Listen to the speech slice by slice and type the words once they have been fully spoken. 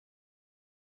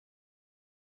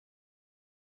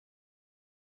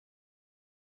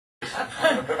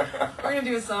We're going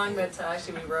to do a song that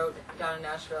actually we wrote down in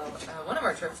Nashville, one of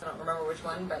our trips, I don't remember which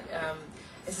one, but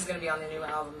this is going to be on the new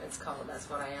album. It's called That's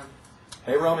What I Am.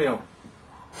 Hey Romeo.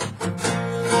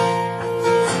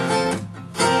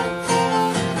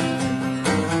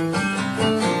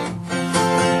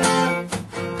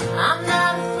 I'm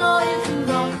not a floor you can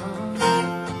walk on.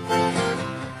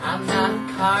 I'm not a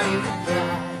car you can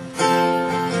drive.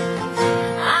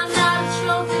 I'm not a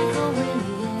trophy for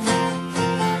winning,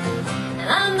 and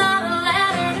I'm not a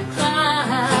ladder to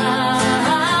climb.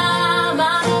 I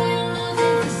know you're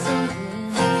looking for something,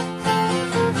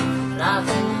 but I've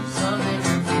been something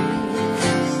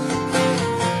confused.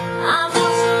 I'm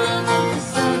also looking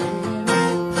for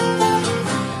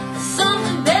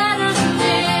something better than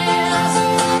this.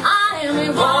 I am a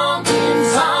walking,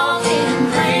 talking,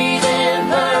 breathing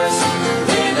person,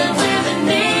 living with a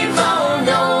need for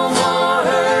no more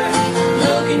hurt,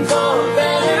 looking for a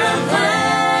better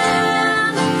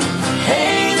plan.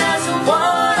 Hey, that's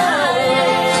what I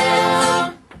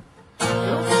am.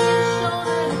 Looking for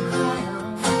shoulder to cry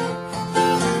on,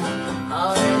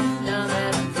 already done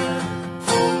that and done.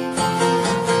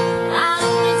 I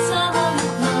don't need someone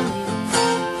with money,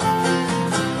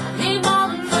 I need more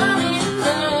than money and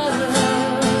love.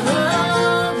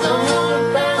 Don't want a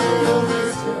pound of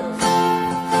wisdom,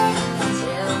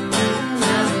 tell me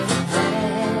nothing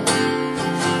bad.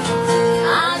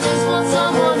 I just want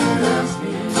someone who loves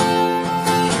me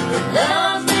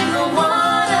for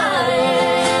what I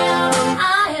am.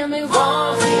 I am a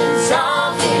walking,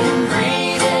 talking,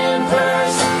 breathing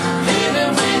person,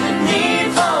 living with a need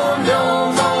for no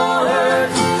more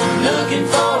hurt, looking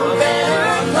for a better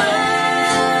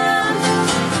plan.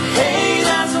 Hey,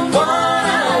 that's what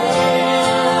I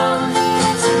am.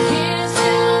 So here's to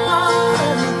all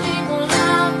of the people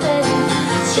out there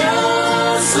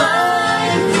just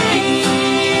like me.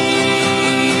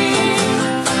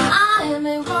 I am a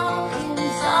walking,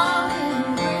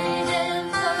 talking, breathing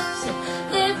person,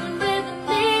 living with a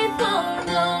need for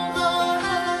no more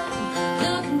hurt,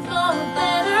 looking for a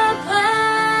better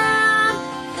plan.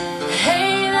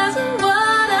 Hey, that's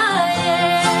what I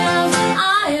am.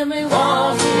 I am a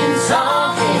walking,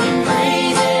 talking,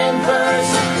 breathing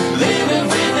person, living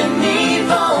with a need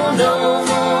for no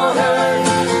more hurt,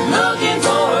 looking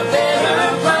for a better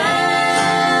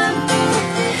plan.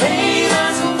 Hey,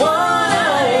 that's what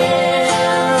I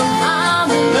am. I'm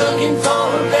looking for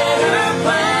a better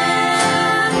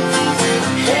plan.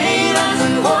 Hey, that's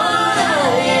what I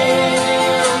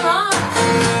am.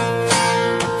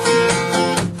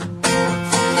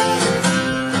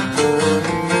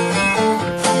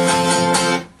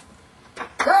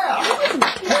 Yeah!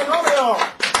 Hey Romeo!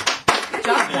 Good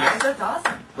job, guys. That's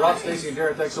awesome. Rob, Stacy, and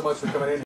Darren, thanks so much for coming in.